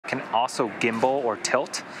can also gimbal or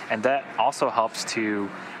tilt, and that also helps to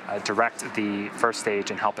direct the first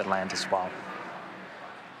stage and help it land as well.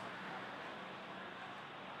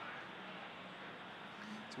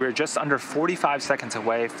 So we're just under 45 seconds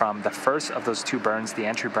away from the first of those two burns, the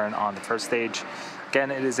entry burn on the first stage.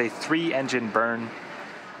 Again, it is a 3-engine burn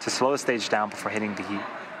to slow the stage down before hitting the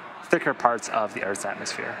thicker parts of the Earth's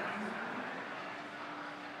atmosphere.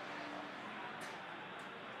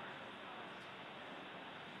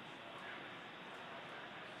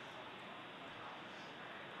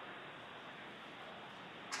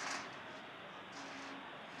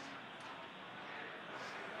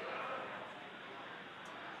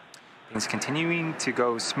 Things continuing to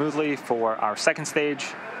go smoothly for our second stage.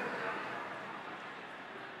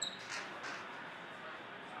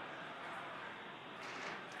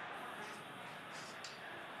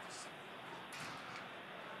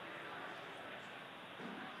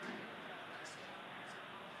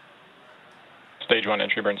 Stage 1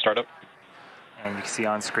 entry burn startup. And you can see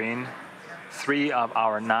on screen, 3 of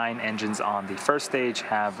our 9 engines on the first stage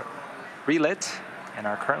have relit and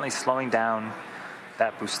are currently slowing down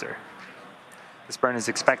that booster. This burn is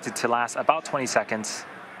expected to last about 20 seconds.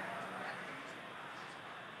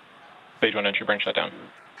 Stage 1 entry burn shut down.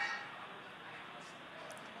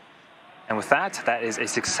 And with that, that is a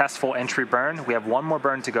successful entry burn. We have one more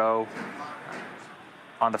burn to go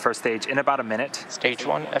on the first stage in about a minute. Stage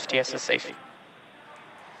 1, FTS is safe.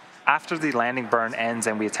 After the landing burn ends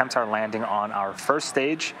and we attempt our landing on our first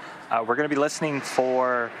stage, we're going to be listening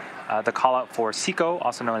for the call out for SECO,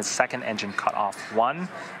 also known as second engine cutoff 1,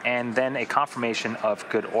 and then a confirmation of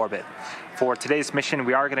good orbit. For today's mission,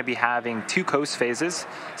 we are going to be having 2 coast phases.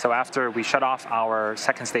 So after we shut off our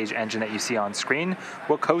second stage engine that you see on screen,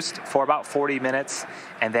 we'll coast for about 40 minutes,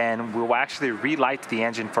 and then we'll actually relight the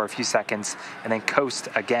engine for a few seconds, and then coast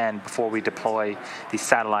again before we deploy the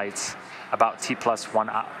satellites about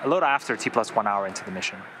a little after T plus 1 hour into the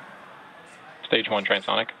mission. Stage 1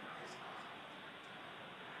 transonic.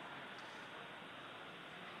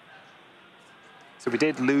 So we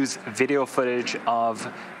did lose video footage of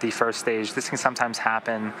the first stage. This can sometimes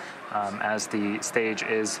happen as the stage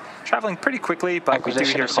is traveling pretty quickly, but we do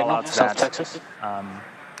hear call-outs that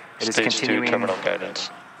it is continuing terminal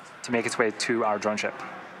guidance to make its way to our drone ship.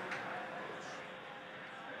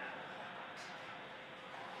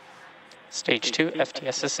 Stage 2,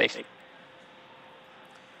 FTS is safe.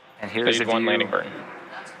 And here's Stage a 1 view landing burn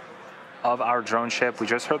of our drone ship. We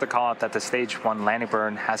just heard the call out that the Stage 1 landing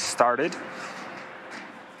burn has started.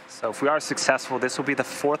 So if we are successful, this will be the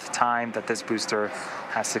 4th time that this booster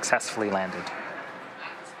has successfully landed.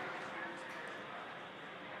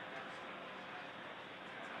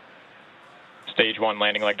 Stage 1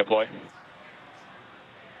 landing leg deploy.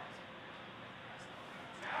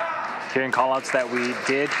 Hearing callouts that we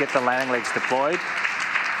did get the landing legs deployed,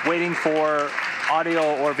 waiting for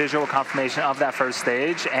audio or visual confirmation of that first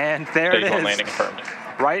stage, and there Stage it is. 1 landing confirmed.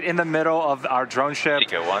 Right in the middle of our drone ship.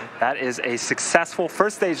 That is a successful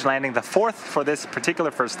first stage landing, the 4th for this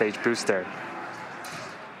particular first stage booster.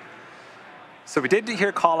 So we did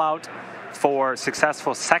hear call out for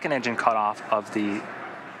successful second engine cutoff of the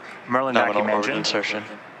Merlin vacuum engine. Insertion.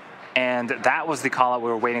 And that was the call out we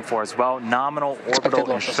were waiting for as well, nominal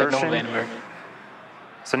orbital insertion.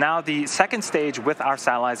 So now the second stage with our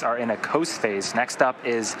satellites are in a coast phase. Next up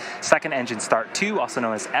is second engine start 2, also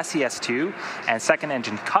known as SES2, and second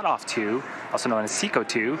engine cutoff 2, also known as SECO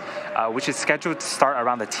 2, which is scheduled to start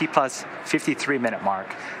around the T plus 53 minute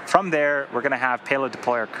mark. From there, we're going to have payload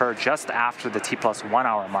deploy occur just after the T plus 1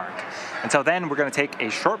 hour mark. Until then, we're going to take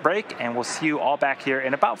a short break, and we'll see you all back here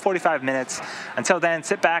in about 45 minutes. Until then,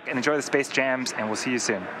 sit back and enjoy the space jams, and we'll see you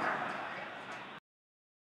soon.